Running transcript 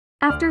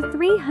After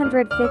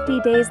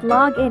 350 days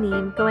log in,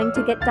 I'm going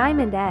to get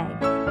diamond egg.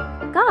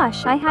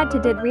 Gosh, I had to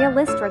did real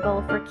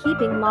struggle for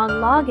keeping long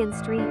login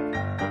streak.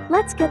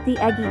 Let's get the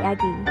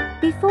eggy.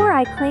 Before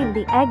I claim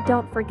the egg,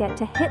 don't forget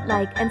to hit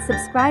like and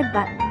subscribe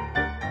button.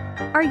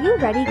 Are you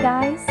ready,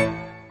 guys?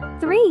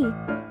 3,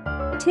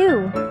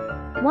 2,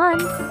 1.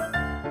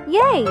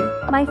 Yay!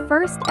 My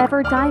first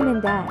ever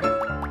diamond egg.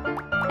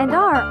 And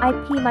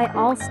RIP my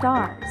all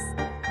stars.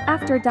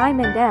 After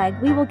diamond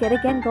egg we will get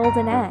again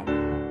golden egg.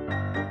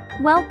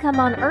 Welcome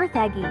on Earth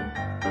Eggy.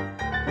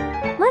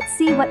 Let's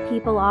see what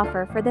people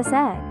offer for this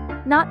egg.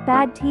 Not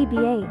bad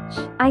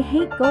TBH. I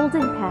hate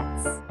golden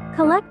pets.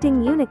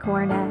 Collecting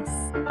unicorn S.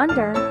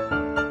 Under.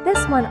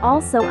 This one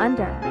also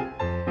under.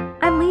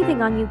 I'm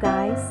leaving on you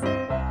guys.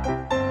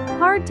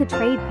 Hard to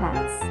trade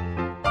pets.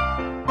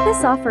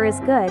 This offer is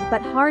good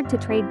but hard to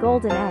trade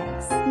golden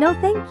eggs. No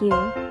thank you.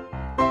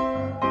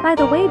 By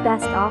the way,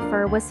 best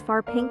offer was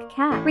for pink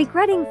cat.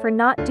 Regretting for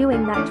not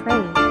doing that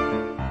trade.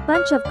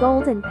 Bunch of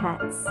golden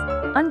pets.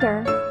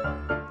 Under.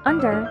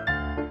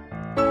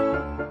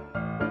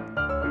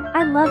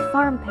 I love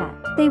farm pet.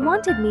 They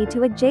wanted me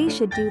to Jay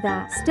should do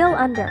that. Still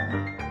under.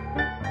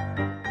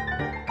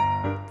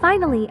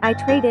 Finally I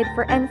traded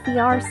for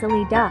NFR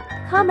silly duck.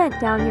 Comment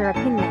down your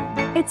opinion.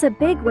 It's a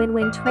big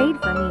win-win trade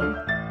for me.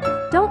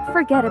 Don't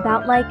forget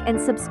about like and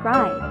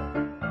subscribe.